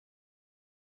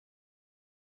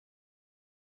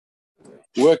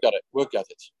Work at it. We're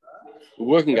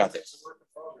working at it.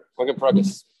 Work in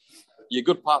progress. You're a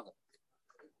good partner.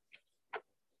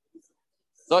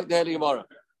 Zog the Heilige Gemara.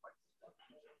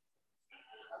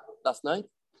 Last night?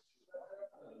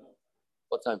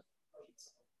 What time?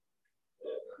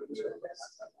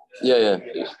 Yeah.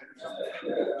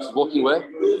 She's walking where?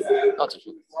 Not too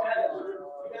sure.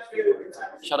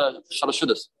 Shada.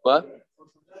 Where?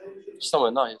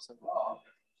 Somewhere. No,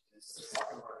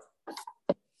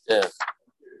 yeah.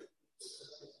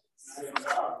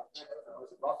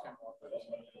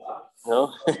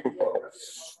 No?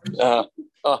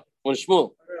 When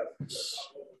Shmuel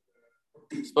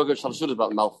spoke at Shada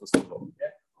about Malchus.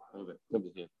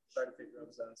 Nobody here.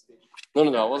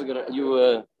 No, I wasn't gonna. You.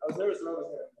 I was nervous.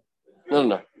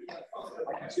 No.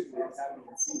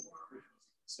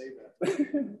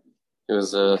 It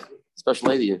was a special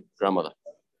lady, grandmother,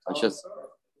 and she's.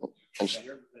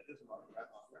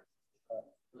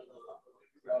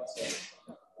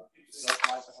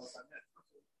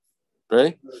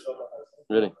 Really?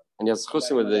 And you have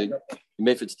chusim with the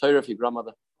Mayford's Torah for your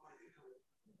grandmother.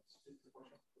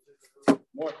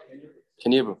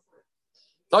 Can you?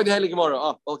 Talk the Heilige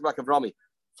Gemara. Welcome back, Avrami.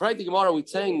 Friday the Gemara, we're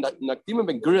saying that Nakdima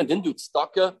ben Gurion didn't do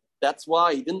tzedakah. That's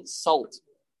why he didn't salt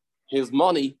his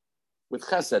money with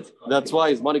chesed. That's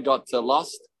why his money got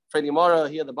lost. Friday the Gemara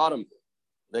here at the bottom.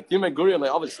 Nakdima ben Gurion,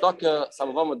 like Avid tzedakah, some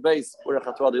of them with base. Where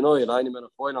Chatwa Dinoy, and I need to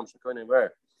point. I'm showing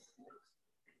where.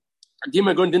 Nakdima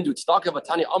ben Gurion didn't do tzedakah, but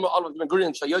Tanya Amar Avid ben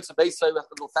Gurion shayotza base. So we have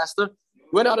to go faster.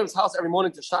 He went out of his house every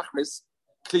morning to Shachris.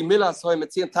 He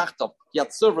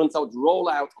had servants that would roll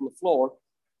out on the floor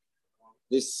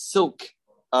this silk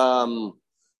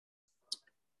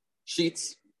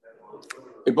sheets.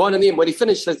 When he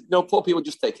finished, he says, "No, poor people,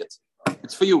 just take it.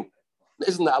 It's for you."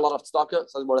 Isn't that a lot of tzedakah?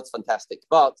 So well, that's fantastic.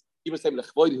 But he was saying,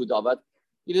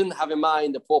 he didn't have in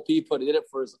mind the poor people. He did it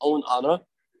for his own honor.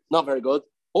 Not very good.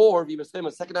 Or he was saying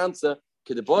a second answer,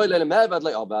 he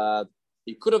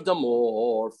could have done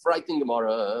more. Frightening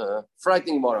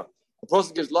Gemara. The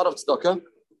person gives a lot of tzedakah.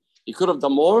 He could have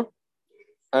done more,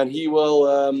 and he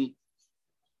will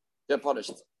get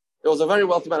punished. There was a very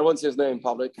wealthy man, I won't say his name in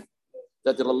public,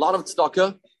 that did a lot of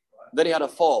tzedakah. Then he had a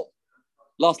fall,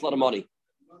 lost a lot of money.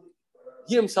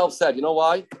 He himself said, "You know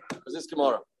why? Because this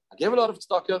Gemara. I gave a lot of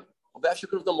tzedakah. I bet you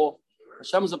could have done more.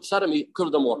 Hashem was upset at me. Could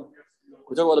have done more.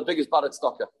 We're talking about the biggest bad at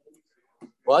tzedakah.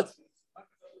 What?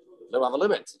 They don't have a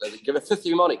limit. They give a fifth of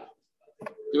your money.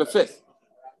 Give a fifth.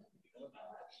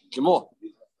 Give more.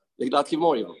 They cannot give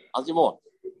more, even. I'll give more.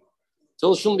 So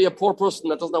there shouldn't be a poor person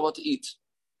that doesn't know what to eat.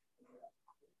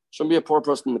 Shouldn't be a poor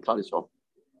person in the Klal Yisrael.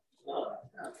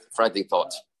 Frightening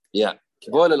thought. Yeah.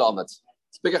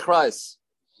 It's bigger cries.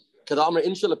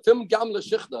 Depends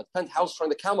how strong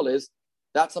the camel is.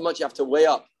 That's how much you have to weigh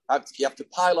up. You have to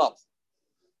pile up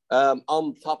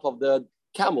on top of the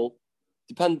camel.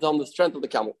 Depends on the strength of the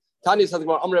camel. Tanya says,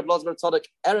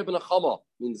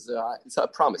 means it's a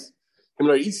promise.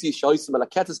 I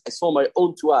saw my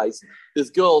own two eyes.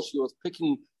 This girl, she was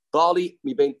picking barley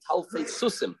in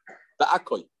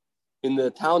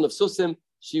the town of Susim.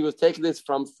 She was taking this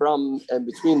from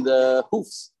between the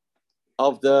hoofs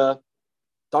of the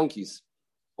donkeys,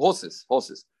 horses.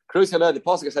 The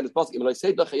pasuk said, if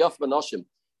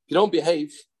you don't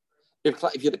behave,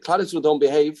 if you're the Klal who don't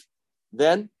behave,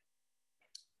 then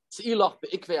you'll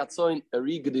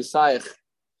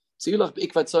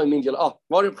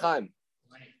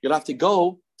have to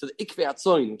go to the ikve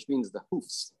atzoin, which means the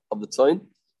hoofs of the tzoin,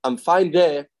 and find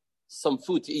there some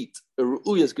food to eat.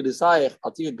 You'll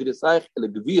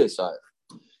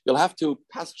have to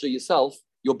pasture yourself,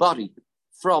 your body,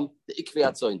 from the ikve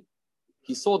atzoin.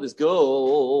 He saw this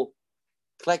girl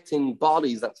collecting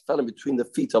bodies that fell in between the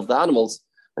feet of the animals,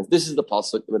 and this is the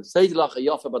pasuk. Means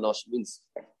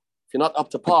if you're not up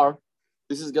to par,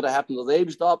 this is going to happen.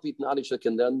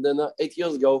 Then 8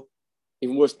 years ago,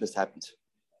 even worse than this happened.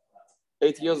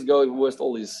 8 years ago, even worse,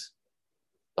 all these,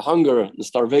 the hunger and the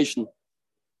starvation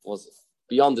was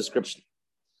beyond description.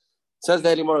 It says the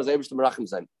Elimor as Abish to Merachim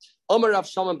Zayn. Omer Rav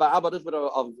Shaman Bar Abba, this bit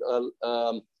of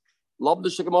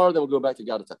Lobdisha Gemara, then we'll go back to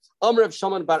Gadatak. Omer Rav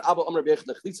Shaman Bar Abba, Omer Bech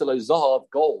Lechitza Lo Zahav,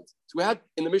 gold. So we had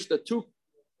in the Mishnah two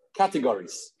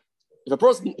categories. If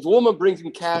a woman brings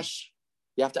in cash,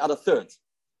 you have to add a third.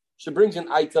 She brings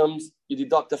in items, you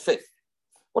deduct a fifth.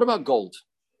 What about gold?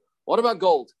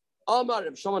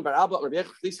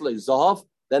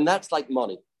 Then that's like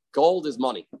money. Gold is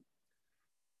money.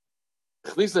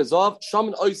 It's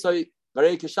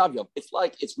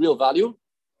like its real value,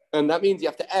 and that means you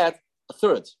have to add a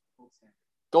third.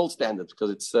 Gold standard, because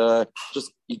it's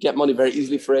just you get money very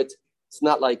easily for it. It's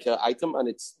not like an item, and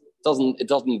it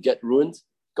doesn't get ruined.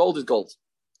 Gold is gold.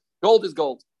 Gold is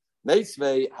gold.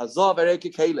 Meisvei hazav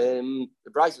ereke kelim.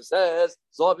 The Brisa says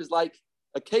zav is like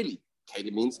a keli.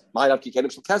 Keli means ma'irav ki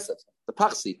kelim shel kesef. The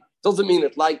pachsi doesn't mean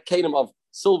it like kelim of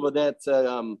silver that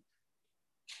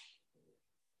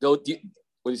what do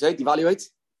you say? Devaluates,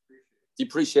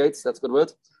 depreciates. That's a good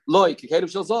word. Loi ki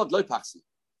kelim shel zav loi pachsi.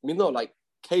 I mean no, like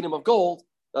kelim of gold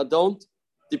that don't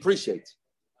depreciate.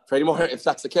 Furthermore, if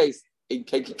that's the case, in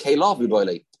kelav we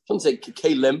boile. Shouldn't say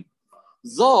kelim.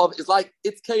 Zav is like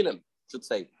it's kelim. Should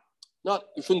say. Not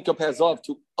you shouldn't compare zav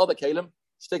to other kelim.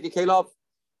 Should take a kelav.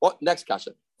 What next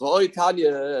kasha?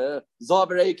 Zav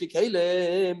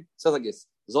says like this.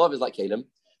 Zav is like kelim.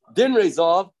 Din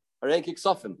zav arenki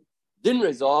ksofim. Din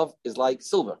zav is like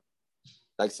silver.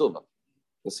 Like silver.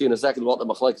 We'll see in a second what the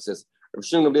machlekes is.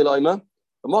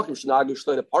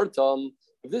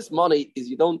 If this money is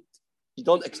you don't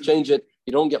exchange it,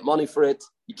 you don't get money for it,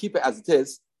 you keep it as it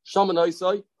is. Then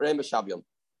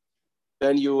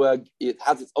it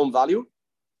has its own value,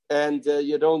 and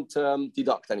you don't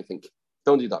deduct anything.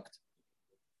 Don't deduct.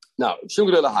 Now, what's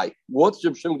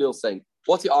Reb Shimgdil saying?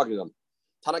 What's he arguing on?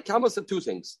 Tanakama said two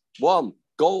things. One,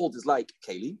 gold is like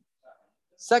keli.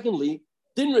 Secondly,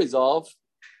 din resolve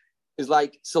is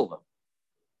like silver,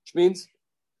 which means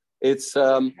it's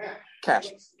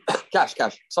cash.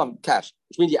 Some cash,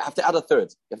 which means you have to add a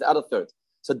third.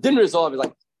 So din resolve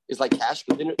is like cash,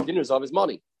 but din resolve is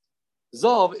money.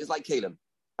 Zav is like kelim.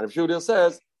 And if Shimgdil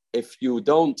says, if you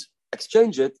don't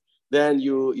exchange it, then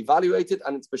you evaluate it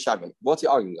and it's b'shagan. What's he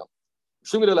arguing on?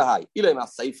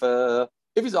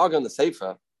 If he's arguing on the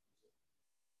sefer,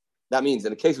 that means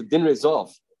in the case of din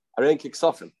resolve, din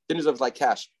resolve is like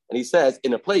cash. And he says,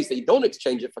 in a place that you don't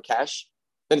exchange it for cash,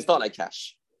 then it's not like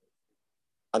cash.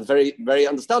 And very, very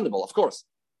understandable, of course.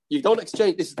 You don't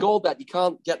exchange, this is gold that you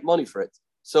can't get money for it.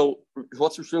 So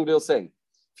what's Rishon saying?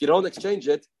 If you don't exchange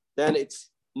it, then it's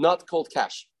not called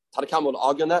cash. Tanakam will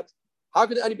argue on that. How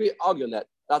could anybody argue on that?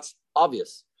 That's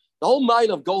obvious. The whole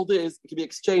mind of gold is it can be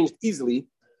exchanged easily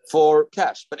for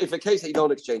cash. But if in case that you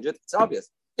don't exchange it, it's obvious.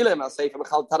 Even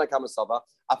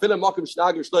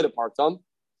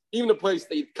a place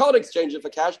that you can't exchange it for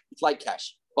cash, it's like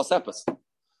cash.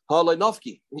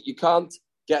 You can't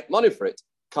get money for it.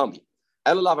 Can't be.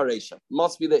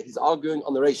 Must be that he's arguing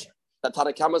on the ratio. That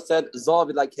Tanakama said, Zav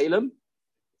is like Kalim,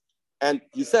 and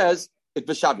he says, it's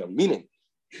B'Shabyon, meaning,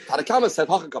 Tanakama said,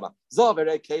 Hachakama, Zav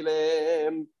ere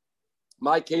Kalim,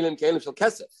 my Kalim shall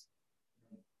Kesef.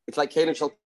 It's like Kalim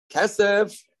shall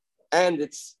Kesef, and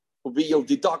you'll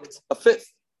deduct a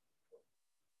fifth.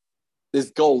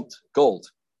 This gold. No,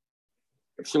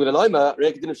 it's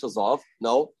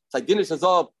like Dinner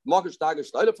Shazav, Markish Dagger,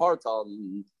 Schneider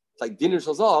Parton. It's like Dinner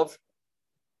Shazav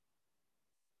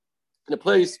in a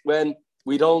place when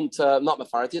we don't not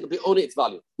mafarity, it'll be only its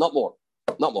value, not more.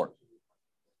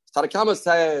 Tanakama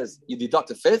says you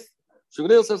deduct a fifth.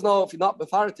 Shmuel says no, if you're not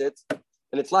mafarity,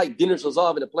 and it's like Dinner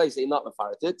Shazav in a place that you're not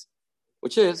mafarity,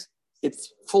 which is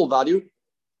its full value.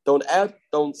 Don't add,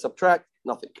 don't subtract,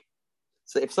 nothing.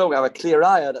 So if so, we have a clear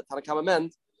ayah that Tanakama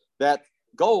meant that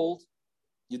gold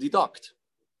you deduct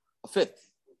a fifth.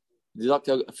 You deduct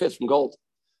a fifth from gold.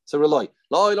 So rely.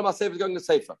 Lama Sefer is going to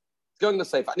Sefer. It's going to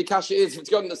Sefer. Any kasha is, if it's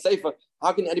going to Sefer,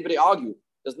 how can anybody argue?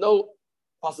 There's no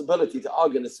possibility to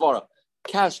argue in the Svara.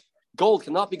 Gold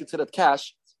cannot be considered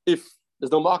cash if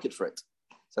there's no market for it.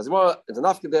 Says, well, it's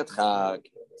enough to get chag.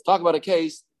 Let's talk about a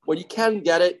case where you can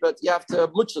get it, but you have to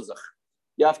mutchazach.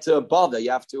 You have to bother.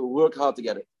 You have to work hard to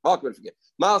get it.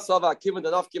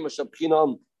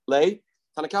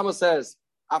 Tanakama says,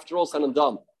 after all said and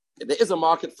done, there is a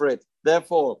market for it.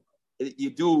 Therefore, you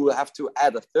do have to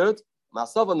add a third.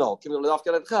 Masava no.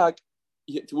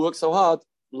 To work so hard,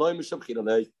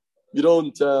 you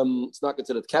don't. It's not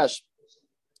considered cash.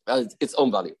 Its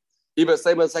own value.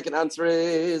 The second answer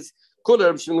is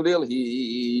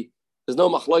there's no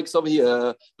machlokes over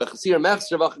here.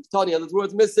 The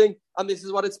word's missing, and this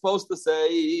is what it's supposed to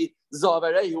say. Zav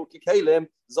is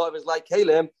like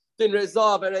kalim. Dinner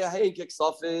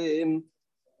zav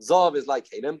Zav is like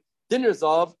kalim. Dinner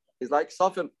zav is like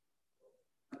sofim.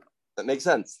 That makes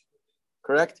sense,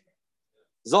 correct?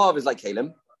 Zav is like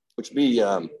kalim, which be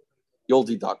you'll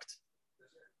deduct.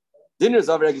 Dinner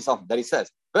zav sofim. Then he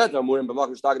says, when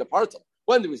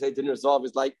do we say dinner zav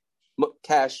is like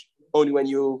cash? Only when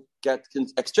you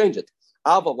exchange it.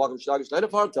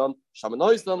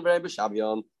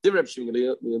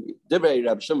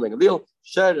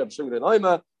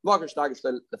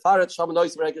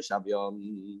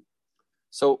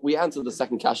 So we answered the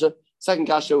second kasha. Second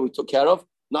kasha we took care of.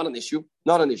 Not an issue.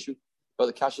 But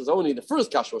the kasha is only the first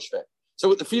kasha was fair. So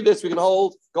with the fee this we can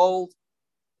hold gold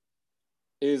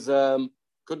is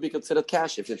could be considered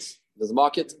cash if it's There's a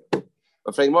market.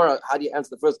 But Frank Mora, how do you answer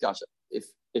the first kasha? If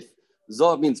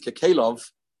Zov means kekelov,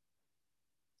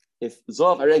 if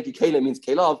Zov Haren Kekele means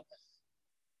kelov,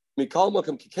 Mikal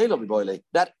Mokum Kekelov Boile.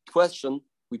 That question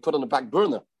we put on the back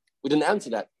burner. We didn't answer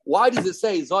that. Why does it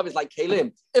say Zov is like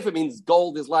kelim? If it means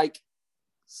gold is like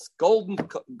golden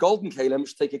kelim,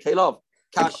 should take a kelov.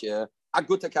 Kasha,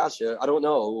 aguta kasha, I don't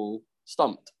know.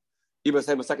 Stumped. Even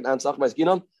say my second answer, but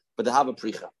they have a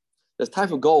pricha. There's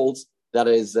type of gold that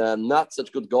is not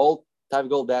such good gold, type of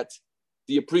gold that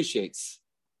depreciates.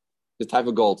 The type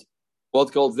of gold.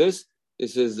 What gold is this?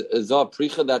 This is a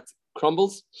pricha that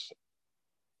crumbles.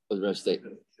 What the rest say?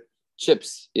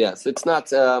 Chips. Yes, it's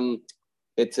not.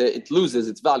 It loses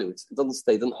its value. It doesn't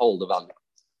stay. It doesn't hold the value.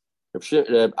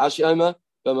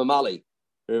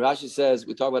 Rashi says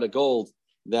we talk about a gold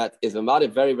that is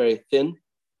very, very thin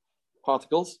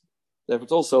particles.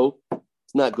 Therefore,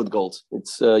 it's not good gold.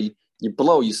 It's you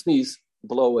blow, you sneeze,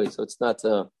 blow away. So it's not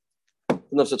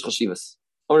such chashivas.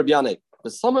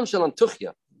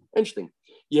 Interesting.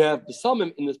 You have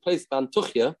besamim in this place,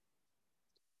 Antuchya.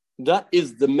 That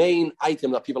is the main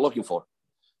item that people are looking for.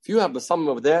 If you have besamim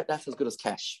over there, that's as good as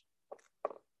cash.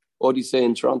 What do you say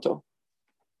in Toronto?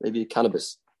 Maybe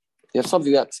cannabis. You have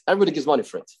something that everybody gives money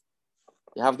for it.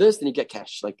 You have this, then you get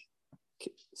cash, like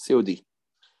COD.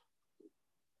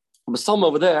 Besamim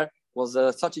over there was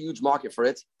such a huge market for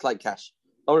it, it's like cash.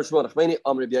 If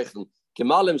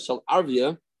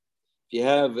you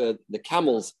have the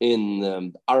camels in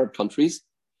the Arab countries,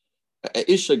 the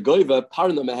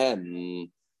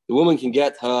woman can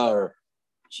get a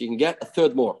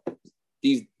third more.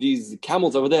 These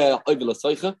camels over there,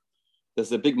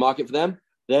 there's a big market for them.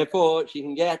 Therefore, she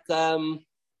can get a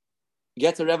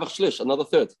revach shlish, another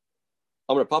third.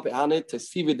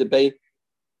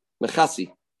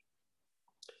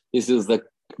 This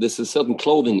is certain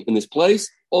clothing in this place.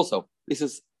 Also, this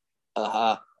is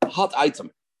a hot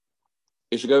item.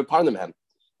 You should go Parnamham.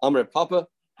 Amr Papa,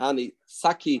 Hani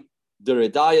Saki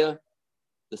Deredaya,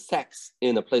 the sacks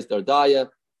in a place Deredaya,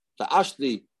 the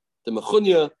Ashli, the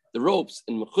Mechunya, the ropes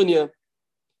in Mechunya.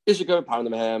 You should go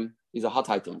Parnamham. These are hot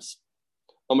items.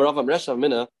 Amr Rav Reshav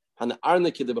Mina, Hani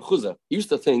Arniki de Mechuza. He used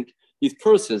to think these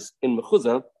purses in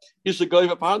Mechuza, you should go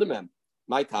Parnamham.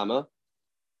 My Tama.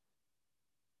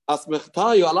 I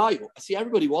see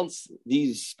everybody wants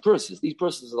these purses. These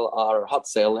purses are hot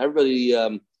sale. Everybody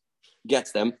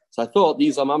gets them. So I thought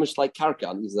these are mamish like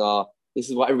karka. This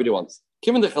is what everybody wants.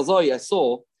 Given the chazai, I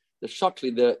saw the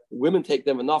shakli, the women take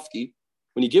them a nafki.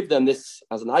 When you give them this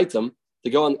as an item,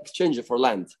 they go and exchange it for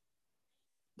land.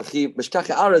 They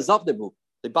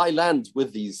buy land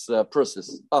with these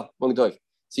purses. So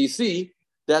you see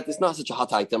that it's not such a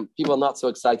hot item. People are not so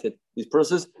excited. These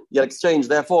purses get exchanged.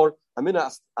 Therefore,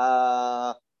 they're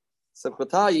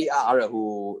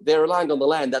relying on the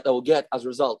land that they will get as a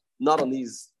result, not on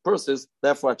these purses.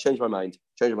 Therefore, I changed my mind.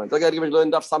 A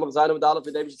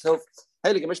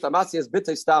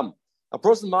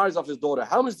person marries off his daughter.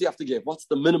 How much do you have to give? What's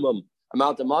the minimum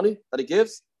amount of money that he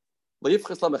gives? 50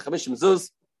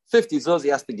 zuz he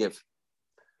has to give.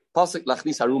 I'm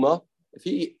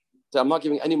not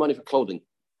giving any money for clothing.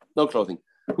 No clothing.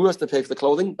 Who has to pay for the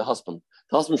clothing? The husband.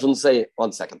 The husband shouldn't say,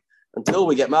 1 second. Until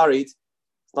we get married, it's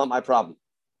not my problem.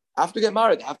 After we get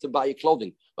married, I have to buy you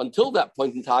clothing. Until that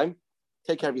point in time,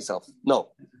 take care of yourself.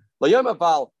 No. Then I'll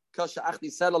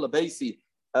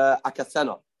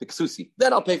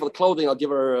pay for the clothing. I'll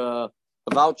give her a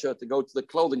voucher to go to the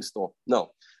clothing store.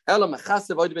 No.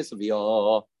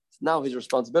 Now his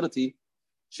responsibility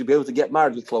should be able to get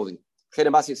married with clothing. You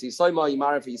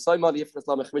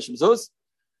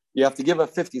have to give her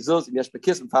 50 zuz.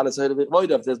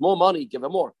 If there's more money, give her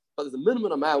more. But there's a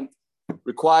minimum amount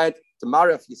required to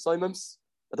marry off Yisoimims.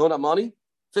 I don't have money,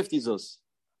 50 zuz.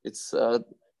 It's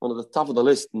one of the top of the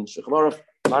list in Shulchan Aruch.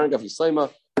 Marrying off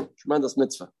Yisoima, tremendous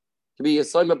mitzvah. To be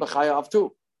Yisoima b'chaya of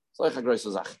too. Says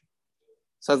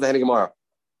the Heilige Gemara.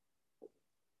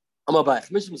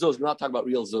 Chamishim zuz, we're not talking about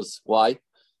real zuz. Why?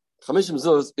 Chamishim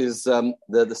zuz is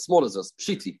the smaller zuz,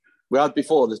 shiti. We had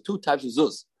before. There's 2 types of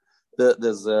zuz.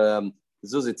 There's zuz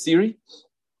etziri,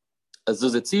 and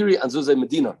zuz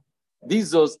medina.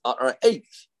 These zuz are an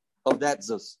eighth of that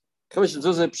zuz. Chamishim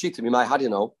zuz pshitim. How do you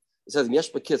know? It says yesh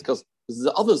bekis because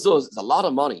the other zuz is a lot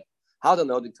of money. How do you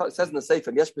know? It says in the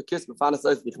sefer yesh bekis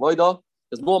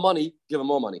there's more money. Give him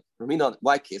more money.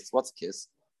 Why kiss? What's kiss?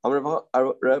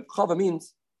 Chava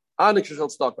means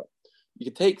you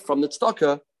can take from the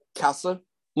tzedakah kasa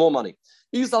more money.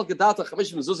 If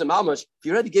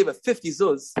you already gave her 50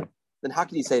 zuz, then how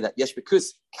can you say that? Yes,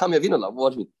 because what do you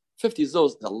mean? 50 zuz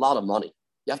is a lot of money.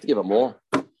 You have to give her more.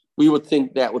 We would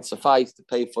think that would suffice to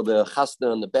pay for the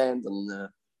chasna and the band and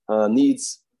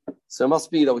needs. So it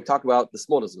must be that we talk about the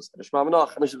smaller zuz.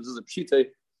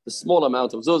 The small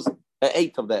amount of zuz,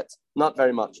 8 of that, not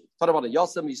very much. Talk about it.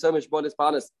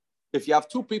 If you have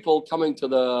 2 people coming to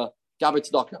the Gabbai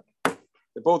Tzedakah,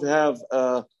 they both have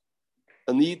a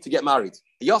need to get married.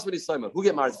 Who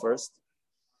get married first?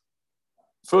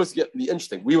 First, get the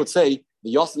interesting. We would say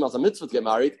the Yosem has a mitzvah to get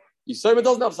married. Yisoma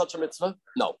doesn't have such a mitzvah.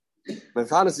 No. When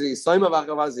First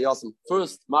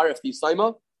marry after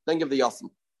Yisoma, then give the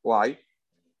Yosem. Why?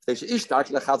 A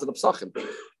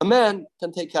man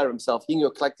can take care of himself. He can go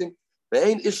collecting.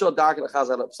 It's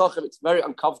very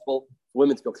uncomfortable for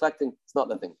women to go collecting. It's not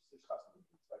the thing.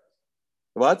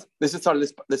 What? This is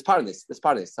this paradise.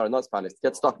 Sorry, not Spanish.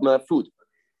 Get stock food.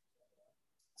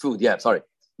 Food, yeah, sorry.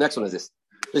 Next one is this.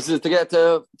 This is to get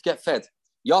fed.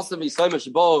 Yosem Yisoma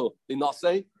Shabo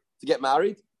Linase to get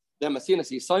married. Then Masinas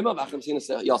Yisoma, Vacham Masinas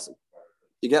Yosem.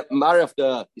 You get married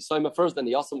after Yisoma first, then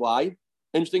the Yosem. Why?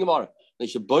 Interesting Gemara.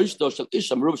 It's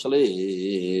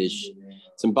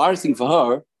embarrassing for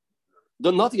her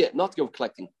not to go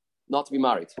collecting, not to be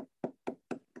married.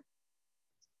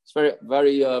 It's very,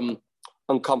 very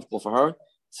uncomfortable for her.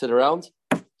 Sit around,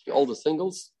 all the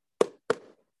singles.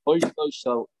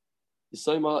 Yisoma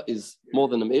is more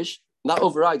than a mish. And that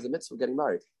overrides the mitzvah of getting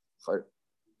married.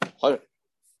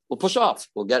 We'll push off.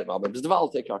 We'll get it. But I'll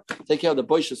take care of the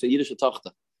boishes, a Yiddish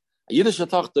Tochter. A Yiddish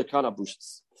Tochter kind of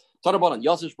bushes. What do you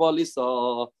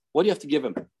have to give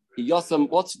him? What's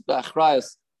the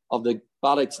achrayas of the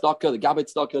Balei Tzedakah, the Gabbai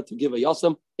Tzedakah to give a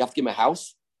Yosem? You have to give him a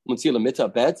house, a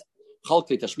bed,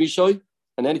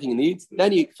 and anything he needs.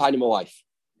 Then you find him a wife.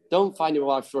 Don't find him a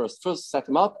wife first. First set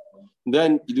him up, and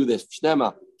then you do this.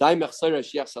 What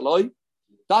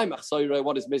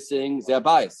is missing? They're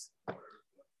bias. I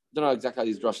don't know exactly how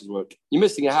these drushes work. You're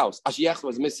missing a house. Ashiach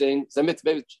was missing.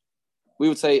 We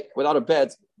would say without a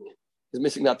bed, is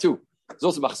missing that too. It's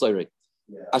also machsoirei.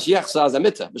 Ashiach says a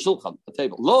mitzvah, b'shulchan, a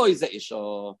table. Lo is a isha.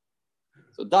 So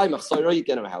dai machsoirei, you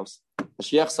get him a house.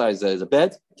 Ashiach says is a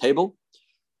bed, table.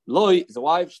 Loi is a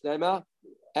wife. Shnema.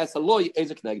 As a loi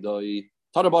is a knegdoi.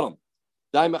 Tarabaram.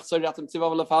 Dai machsoirei atem tziva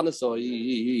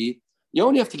v'lefanesoi. You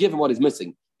only have to give him what is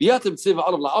missing. Biatem tziva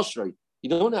alav la'ashrei. You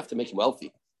don't have to make him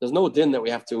wealthy. There's no din that we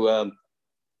have to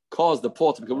cause the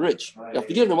poor to become rich. You have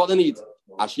to give them what they need.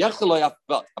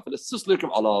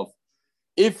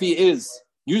 If he is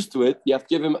used to it, you have to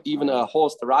give him even a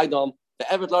horse to ride on.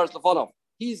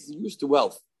 He's used to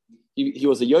wealth. He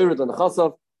was a yored on the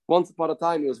chasav. Once upon a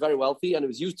time, he was very wealthy, and he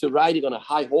was used to riding on a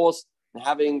high horse and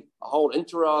having a whole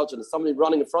entourage and somebody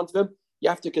running in front of him. You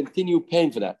have to continue paying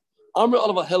for that. Amr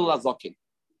Olav Hillel Azakin,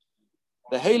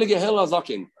 the Heilige Hillel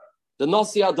Azakin, the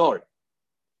Nasi Ador,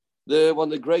 one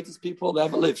of the greatest people that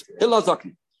ever lived. Hillel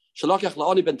Azakin. Shalachach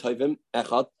la'ani ben tovim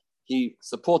echad. He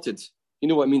supported. He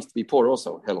knew what it means to be poor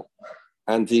also, Hillel.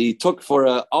 And he took for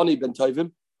Ani ben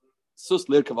tovim, sus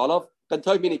lirkav alav. Ben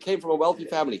tovim, he came from a wealthy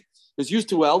family. He was used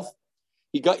to wealth.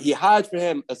 He hired for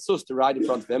him a sus to ride in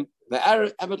front of him. The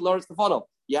Emet Lawrence Stefano.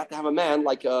 You have to have a man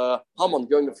like a Haman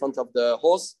going in front of the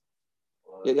horse.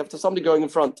 You have to have somebody going in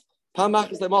front. He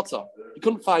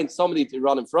couldn't find somebody to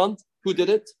run in front. Who did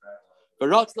it?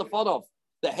 Barak Stefanov,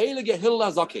 the Heilige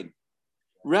Hillel Azakin,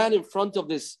 ran in front of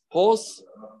this horse.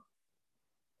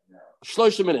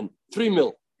 3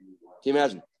 mil. Can you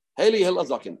imagine? Heilige Hillel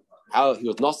Azakin. How he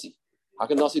was Nasi. How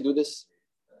can Nasi do this?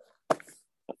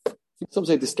 Some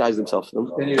say disguise himself.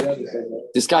 No?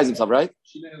 Disguise himself, right?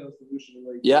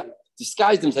 Yeah.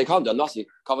 Disguise himself. Can't do Nasi.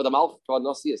 Cover the mouth. Cover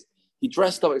Nasi is. He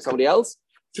dressed up like somebody else.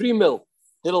 3 mil.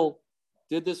 Hillel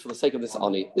did this for the sake of this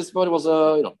Ani. This body was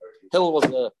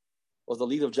Hillel was the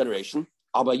leader of generation.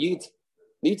 Abba Yid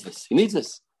needs this. He needs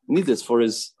this. He needs this for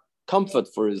his comfort,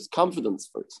 for his confidence,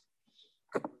 for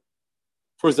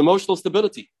his emotional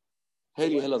stability. Hey,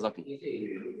 Hillel Zaki.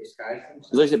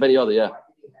 There's any other, yeah.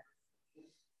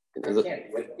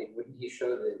 Wouldn't he show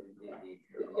the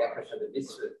yakush of the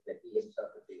mitzvah that he himself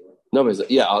would be? No,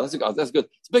 that's good.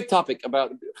 It's a big topic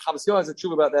about Chavasio has a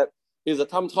truth about that. Is a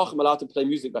Tam Chacham allowed to play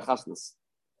music by Chasnas?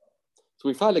 So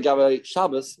we find like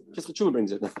Shabbos, just Chachuma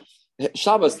brings it.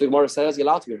 Shabbos, the Gemara says you're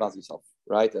allowed to be about yourself,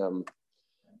 right?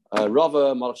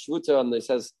 Rava, Malach Shvuta, and it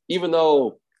says even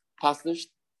though pasnish,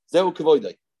 Zehu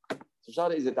Kavoidei. So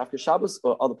Shabbos, is it after Shabbos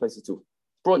or other places too?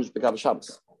 Brunch, Begav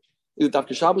Shabbos. Is it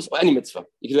after Shabbos or any mitzvah?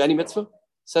 You can do any mitzvah. It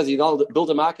says you don't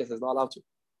build a market. Says not allowed to.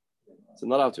 So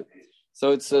not allowed to.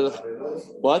 So it's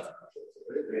what?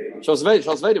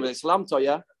 Shosvedi with Islam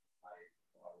Toya.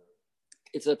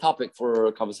 It's a topic for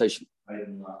a conversation.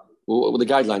 With the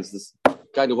guidelines, this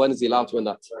kind of when is he allowed to and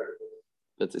that?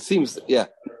 But it seems, yeah.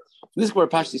 This where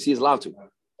Pashti is allowed to,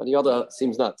 but the other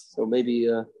seems not. So maybe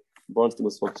Bronstein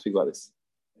was supposed to speak about this.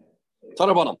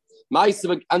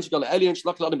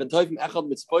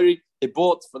 They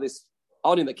bought for this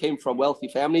onion that came from a wealthy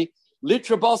family,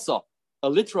 litra basa, a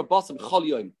litra of basa b'chol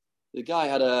yom. The guy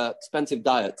had an expensive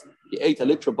diet. He ate a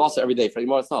litra of basa every day. For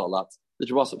anymore, it's not a lot.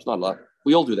 Litra basa is not a lot.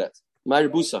 We all do that. Myra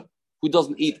Busa, who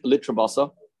doesn't eat a litra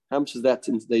basa? How much is that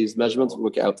in today's measurements? We'll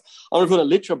work out. I'm going to put a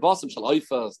litra basa shal.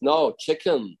 No,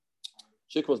 chicken.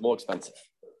 Chicken was more expensive.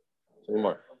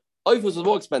 Anymore. Oifus was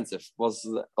more expensive, was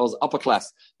upper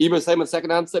class. Ibra Simon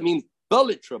second answer means the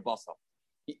litra basa.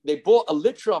 They bought a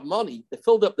litra of money, they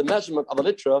filled up the measurement of a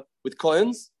litra with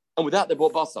coins, and with that they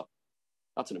bought basa.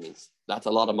 That's what it means. That's a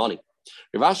lot of money.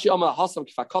 It was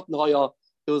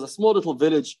a small little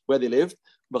village where they lived.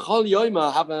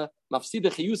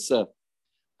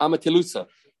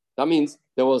 That means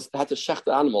they had to shecht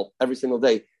the animal every single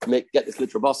day to get this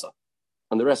litra basa.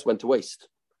 And the rest went to waste.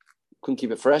 Couldn't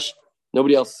keep it fresh.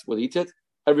 Nobody else would eat it.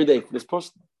 Every day, this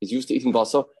person is used to eating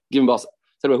basa, give him basa.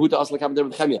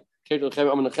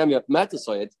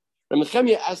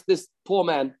 Nechemia asked this poor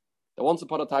man that once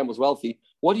upon a time was wealthy,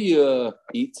 what do you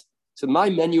eat? He said, my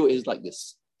menu is like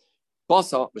this.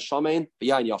 Basa, b'shamein,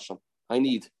 b'yayin yasham. I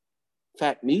need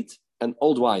fat meat and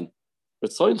old wine.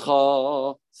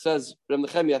 Ritzoincha says, Reb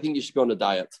Nechemia, I think you should go on a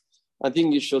diet. I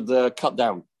think you should cut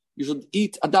down. You should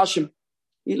eat adashim.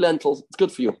 Eat lentils. It's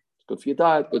good for you. It's good for your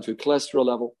diet, good for your cholesterol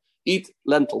level. Eat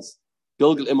lentils.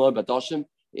 Gilgul imoy badashim.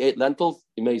 He ate lentils,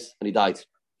 he maced, and he died.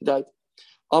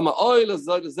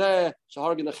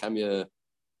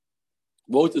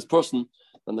 Woe to this person,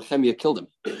 and Nechemia killed him.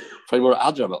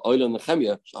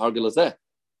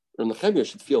 Nechemia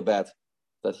should feel bad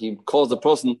that he caused a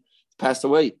person to pass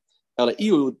away. This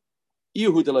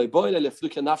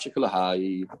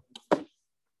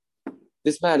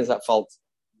man is at fault.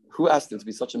 Who asked him to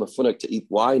be such a mafunik to eat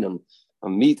wine and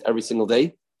meat every single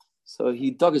day? So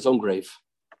he dug his own grave.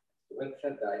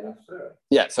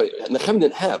 Yeah, so Nechemia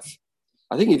didn't have.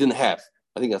 I think he didn't have.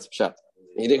 I think that's pshat.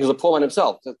 He was a poor man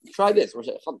himself. So, try this. But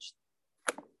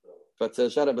but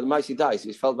the mice he dies.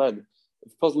 He felt bad.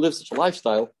 If a person lives such a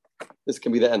lifestyle, this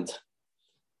can be the end.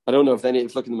 I don't know if any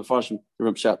look in the Mefarshim the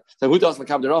room pshat. So who does the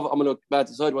Kabbalah Rav? I'm going to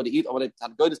decide what to eat. I'm going to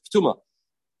go to Petuma.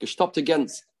 Gestopped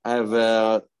against. I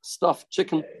have stuffed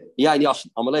chicken. Yeah, in Yashin.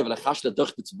 I'm going to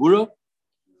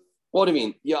What do you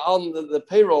mean? You're on the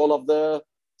payroll of the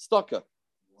stocker.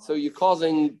 So you're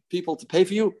causing people to pay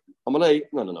for you? Amalei,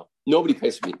 no. Nobody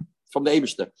pays for me. From the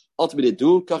Eibishter. Ultimately,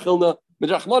 do kachilna,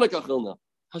 midrachmana kachilna.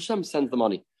 Hashem sends the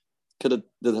money.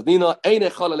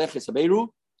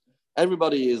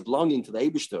 Everybody is longing to the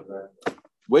Eibishter,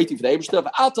 waiting for the Eibishter.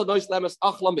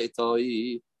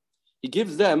 He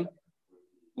gives them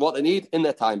what they need in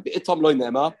their time. Don't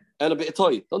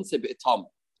say be'itam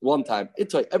one time.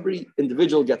 Every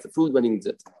individual gets the food when he needs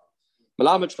it.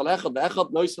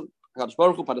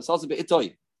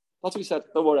 That's what he said.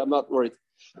 Don't worry, I'm not worried.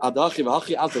 As they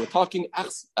were talking,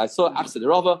 I saw the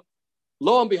Rava.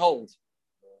 Lo and behold,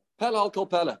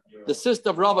 the sister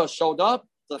of Rava showed up.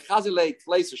 The Chazile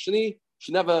place Shani.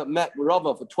 She never met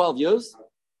Rava for 12 years.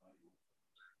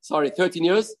 13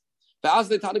 years.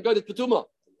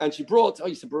 And she brought,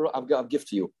 he said, I've got a gift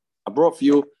to you. I brought for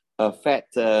you a fat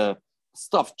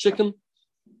stuffed chicken.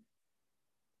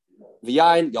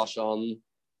 V'yayin yashan.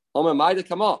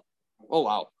 Oh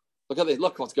wow. Look at this.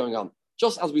 Look what's going on.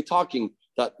 Just as we're talking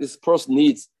that this person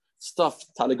needs stuffed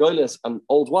tanagoles and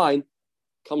old wine,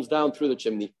 comes down through the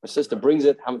chimney. My sister brings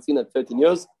it. Haven't seen it in 13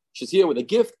 years. She's here with a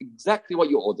gift, exactly what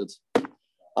you ordered.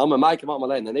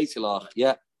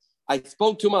 Yeah. I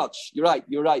spoke too much. You're right.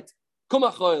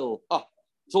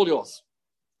 It's all yours.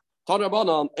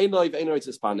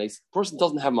 Person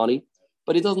doesn't have money,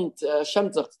 but he doesn't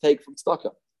shemtzach to take from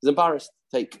stocker. He's embarrassed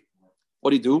to take. What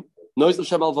do you do? He said,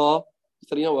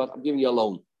 you know what? I'm giving you a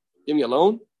loan. Give me a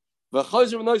loan. Then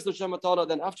afterwards, you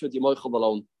moichel the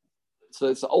loan. So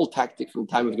it's an old tactic from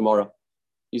the time of Gemara.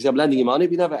 You say, I'm lending you money,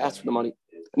 but you never ask for the money.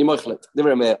 And you moichel it. Give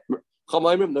him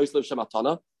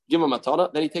a matana,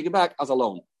 then you take it back as a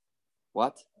loan.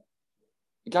 What?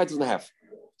 The guy doesn't have.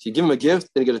 So you give him a gift,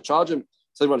 then you get to charge him.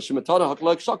 So you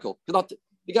the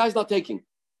guy's not taking.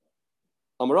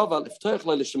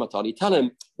 You tell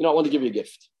him, I want to give you a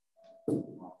gift.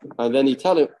 And then you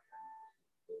tell him,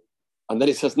 and then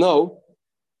he says no.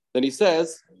 Then he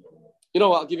says, you know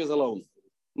what, I'll give you as a loan.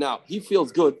 Now, he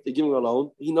feels good, they give him a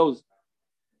loan. He knows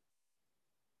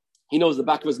the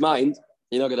back of his mind,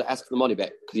 you're not going to ask for the money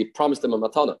back because you promised him a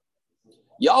matana.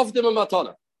 You offered him a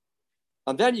matana.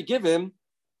 And then you give him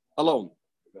a loan.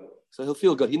 So he'll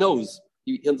feel good. He knows,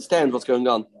 he understands what's going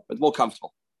on, but more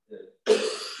comfortable.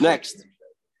 Next.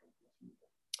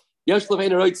 He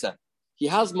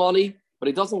has money, but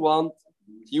he doesn't want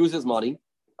to use his money.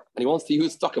 and he wants to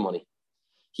use stocker money.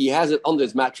 He has it under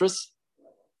his mattress,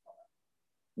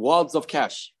 wads of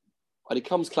cash. But he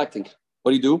comes collecting.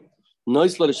 What do you do?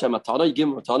 Nice little shematana, you give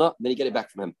him a matana, then you get it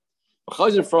back from him.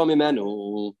 From him,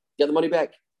 get the money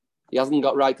back. He hasn't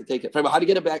got right to take it. How do you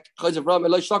get it back? What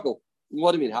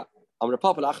do you mean?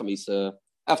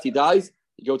 After he dies,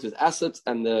 you go to his assets,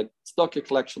 and the stocker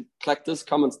collectors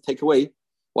come and take away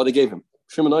what they gave him.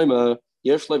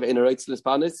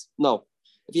 No.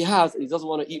 If he has, and he doesn't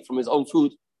want to eat from his own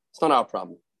food, it's not our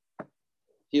problem.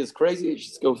 He is crazy. He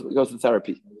should go to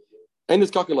therapy. And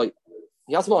this like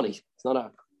he has money. It's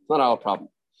not our problem.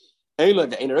 If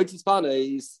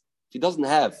he doesn't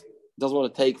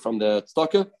want to take from the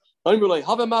stocker, we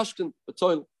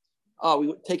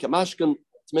take a mashkin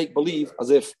to make believe as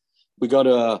if we got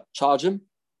to charge him,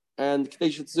 and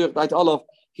he should feel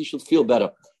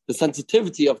better. The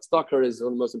sensitivity of tzedakah is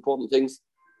one of the most important things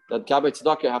that Gabbai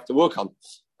tzedakah have to work on,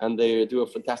 and they do a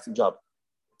fantastic job.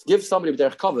 To give somebody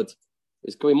their covered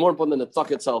is going to be more important than the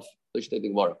tzedakah itself.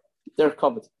 They're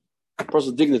covered.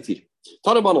 Person's dignity.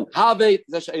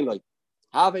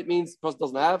 Have it means the person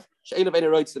doesn't have. He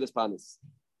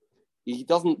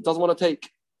doesn't want to take.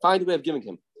 Find a way of giving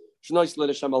him. He doesn't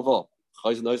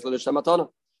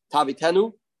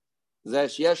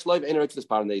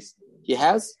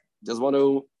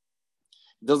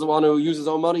want to use his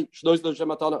own money. No,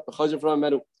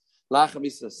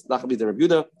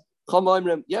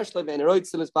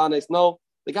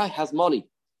 the guy has money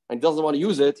and doesn't want to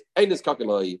use it.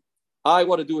 I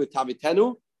want to do it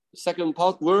tavitenu. The second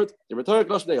word, the return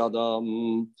comes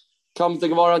the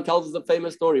Gemara and tells us a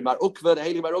famous story. Mar Ukva, the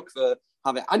Heilige Mar Ukva,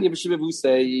 have an Anya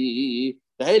B'Shivavusei.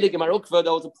 The Heilige Mar Ukva,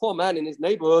 there was a poor man in his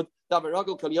neighborhood. Every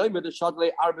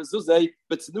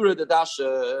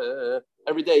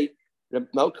day,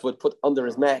 Mar Ukva would put under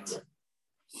his mat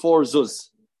 4 zuz.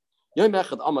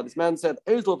 This man said,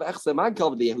 who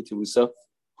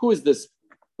is this?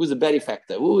 Who's the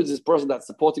benefactor? Who is this person that's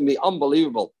supporting me?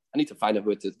 Unbelievable. I need to find out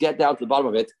who it is. Get down to the bottom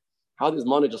of it. How this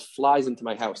money just flies into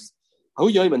my house.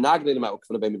 He got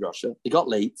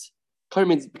late.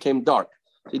 It became dark.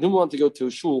 So he didn't want to go to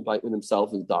a shul with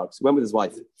himself. It was dark. So he went with his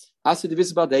wife. After the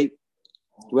visit day,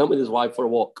 he went with his wife for a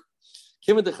walk.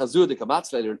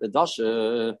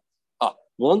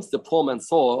 Once the poor man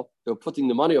saw they were putting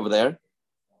the money over there,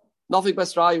 nothing but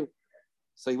Rayu.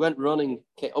 So he went running,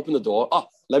 opened the door.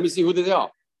 Let me see who they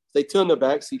are. They turned their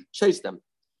backs. He chased them.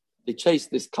 They chased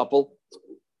this couple,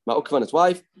 Ma'ukva and his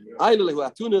wife.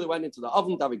 They went into the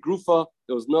oven. Davi Grufa.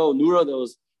 There was no Nura.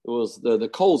 The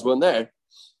coals weren't there,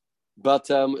 but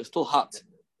it was still hot.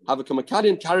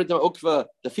 Havakamakadian carried the Ma'ukva.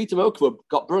 The feet of Ma'ukva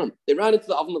got burnt. They ran into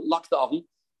the oven, locked the oven,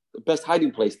 the best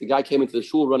hiding place. The guy came into the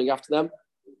shul running after them,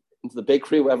 into the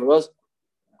bakery, wherever it was.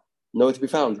 Nowhere to be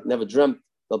found. Never dreamt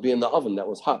they'll be in the oven that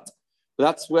was hot. But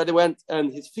that's where they went,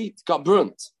 and his feet got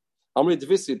burnt. Amri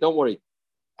Davisi, don't worry.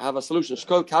 I have a solution.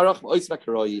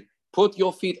 Put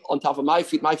your feet on top of my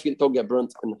feet. My feet don't get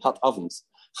burnt in hot ovens.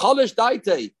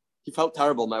 He felt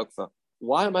terrible, Ma'ukva.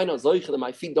 Why am I not zoiche that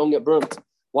my feet don't get burnt?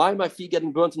 Why are my feet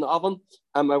getting burnt in the oven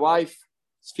and my wife's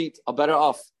feet are better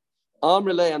off? Because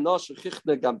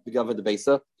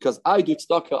I do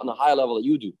tzedakah on a higher level than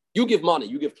you do. You give money,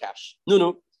 you give cash.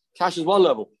 No. Cash is one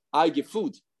level. I give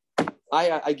food.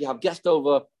 I have guests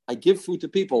over. I give food to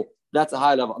people. That's a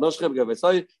high level.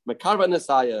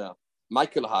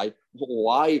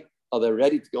 Why are they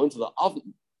ready to go into the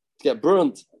oven to get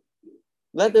burnt?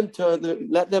 Let them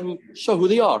show who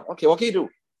they are. Okay, what can you do?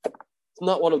 It's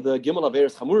not one of the Gimel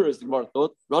Averis Chamuras, the Gemara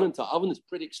thought. Run into the oven is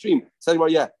pretty extreme. Say, well,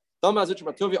 yeah. A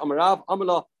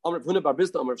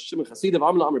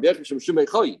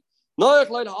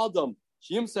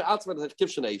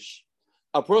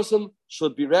person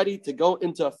should be ready to go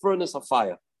into a furnace of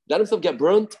fire. Let himself get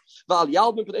burnt.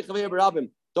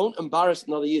 Don't embarrass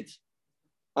another Yid.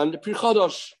 And the Pri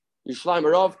Chodosh, Yishlayim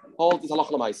Arav, holds is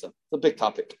halach l'maisa. It's a big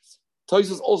topic.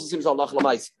 Toisus also seems halach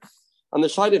l'maisa. And the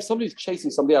shayla, if somebody's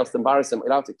chasing somebody else to embarrass him, you're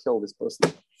allowed to kill this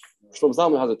person. Shlomo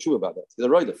Zalman has a true about that. He's a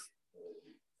roidif.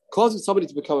 Causing somebody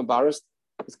to become embarrassed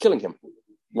is killing him.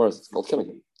 Whereas it's called killing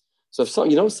him. So if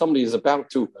somebody is about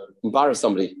to embarrass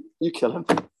somebody, you kill him.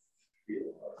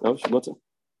 No,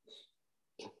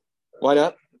 why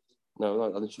not? No,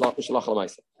 Shalach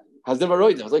Lamaisa. Has never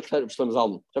roidif. Has like Shlomo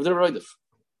Zalman. Has never roidif.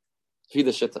 Feed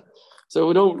the shitta. So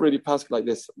we don't really pass like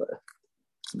this.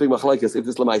 It's a big machlokes if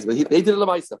this Lamaisa. But they did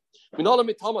Lamaisa. We know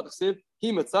that Tama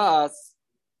he mitzas.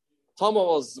 Tama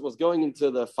was going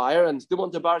into the fire and didn't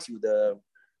want to embarrass you.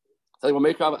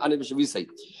 Meikra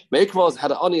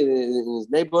had an ani in his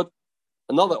neighborhood.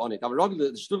 Another ani.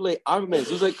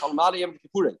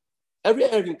 Every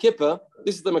Erev Kippur,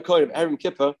 this is the Makor of Erev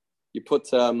Kippur, You put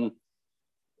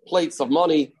plates of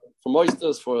money for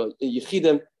oysters, for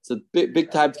yichidim. It's a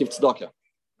big time to give tzedakah.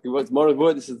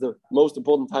 This is the most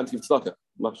important time to give tzedakah.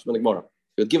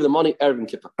 You give the money erev Yom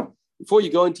Kippur. Before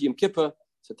you go into Yom Kippur,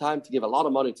 it's a time to give a lot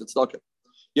of money to tzedakah.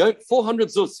 400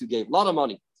 zuz you gave, a lot of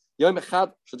money. Yom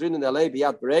Echad, Shadrin in LA,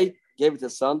 Biyad Berei, gave it to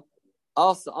his son.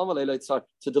 To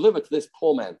deliver to this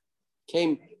poor man.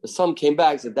 The son came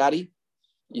back and said, Daddy,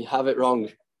 you have it wrong.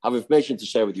 I have information to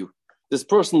share with you. This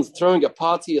person's throwing a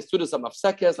party, a student of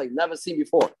mafsekes like never seen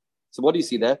before. So what do you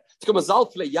see there? There's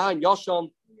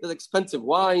expensive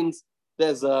wines.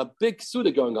 There's a big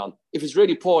suda going on. If he's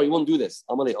really poor, he won't do this.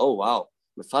 I'm like, oh wow.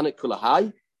 Mefanik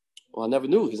kulahai? Well, I never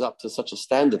knew he's up to such a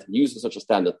standard, using such a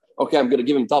standard. Okay, I'm going to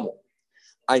give him double.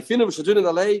 I'm going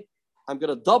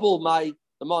to double the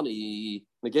money.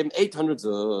 And I gave him 800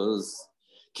 zuz.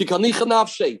 Kikanicha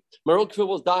nafshe. Merokfil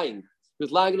was dying. He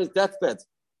was lying on his deathbed.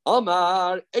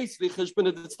 Amar, Eislich,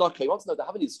 he wants to know, do I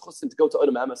have any schusim to go to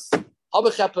Odom Emes?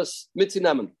 Habechepes,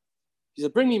 mitzinemen. He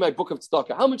said, bring me my book of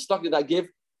tzedakah. How much tzedakah did I give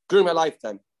during my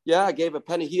lifetime? Yeah, I gave a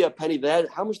penny here, a penny there.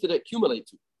 How much did it accumulate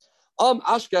to?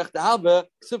 Ashkech, the have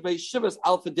Ksubei Shivas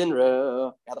Alpha Dinner.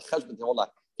 He had a cheshbon the whole life.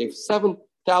 Gave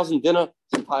 7,000 dinner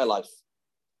his entire life.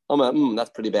 That's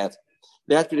pretty bad.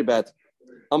 That's pretty bad.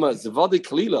 Zavadi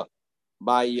Kalila,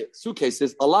 my suitcase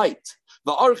is a light.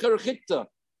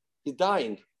 He's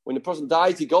dying. When the person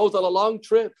dies, he goes on a long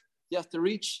trip. He has to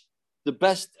reach the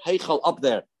best heichal up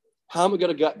there. How am I going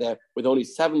to get there with only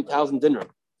 7,000 dinner?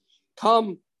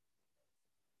 Come.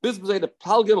 Okay,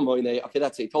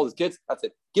 that's it. He told his kids, that's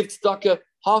it. Give tzedakah,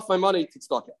 half my money to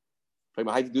tzedakah.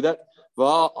 How to do that?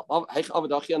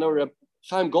 I know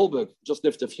Chaim Goldberg just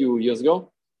lived a few years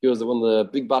ago. He was one of the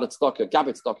big bad tzedakah,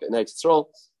 Gabbat tzedakah in Eretz Yisrael.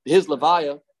 His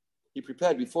levaya, he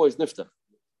prepared before his nifta.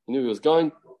 He knew he was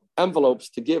going. Envelopes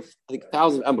to give, I think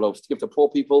 1,000 envelopes to give to poor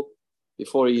people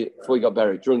before he got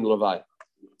buried during the levaya.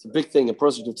 It's a big thing. A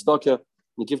person gives tzedakah, and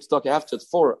you give tzedakah after it's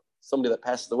for somebody that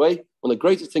passes away. One of the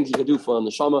greatest things you can do for a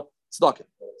neshama, tzedakah.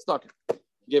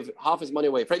 Give half his money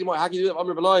away. How can you do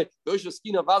that?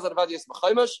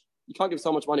 You can't give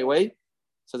so much money away.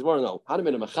 Says, well, no.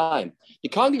 You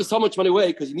can't give so much money away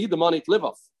because you need the money to live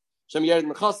off.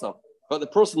 But the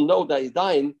person knows that he's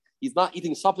dying, he's not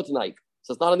eating supper tonight.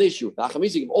 So it's not an issue. The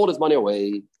Achamis, you give all his money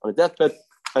away on a deathbed,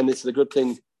 and this is a good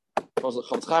thing.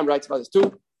 Chofetz Chaim writes about this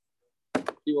too.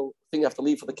 People think you have to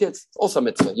leave for the kids. It's also a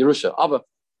mitzvah. Yerusha, Abba,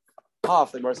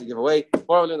 half the mercy give away.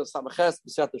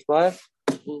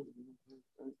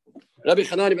 Rabbi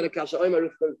Chanani ben Akasha Omer.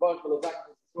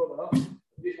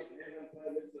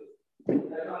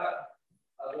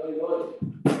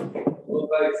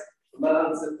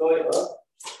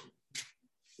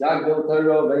 Yagdol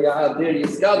Torah ve'yahadir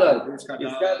Yiskadar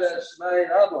Shmei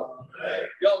Rabo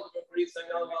Yom Kippur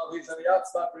Yom Malvizam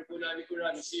Yatzma Prikuna Mikura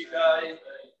Mishikai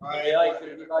Ayayker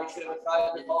Vivayker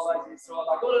V'chayim V'cholay Yisrael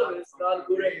Agolah V'nistan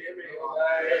Kurei Yemri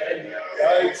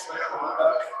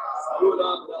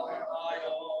Gulam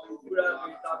Dalayo Gulam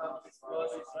V'tagam V'sprod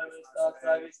V'shrem V'stat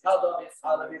V'stada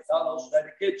V'stada V'stada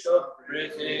V'stada Kitcho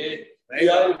Briti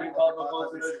V'yayim V'kal V'chos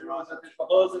V'shros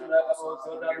V'tishpachos V'nechamos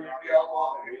V'dam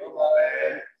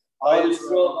V'yam I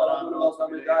Yisrael, Barakunu,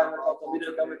 Al-Tamidai, Al-Tamidai,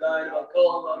 Al-Tamidai,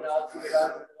 Al-Kol, Al-Tamidai,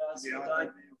 Al-Tamidai,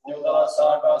 Al-Tamidai, Al-Tamidai,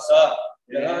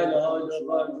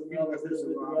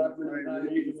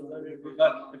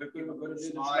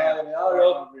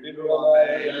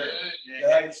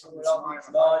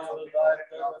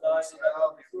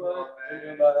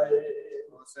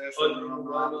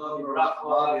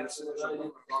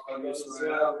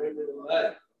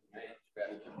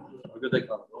 Good day,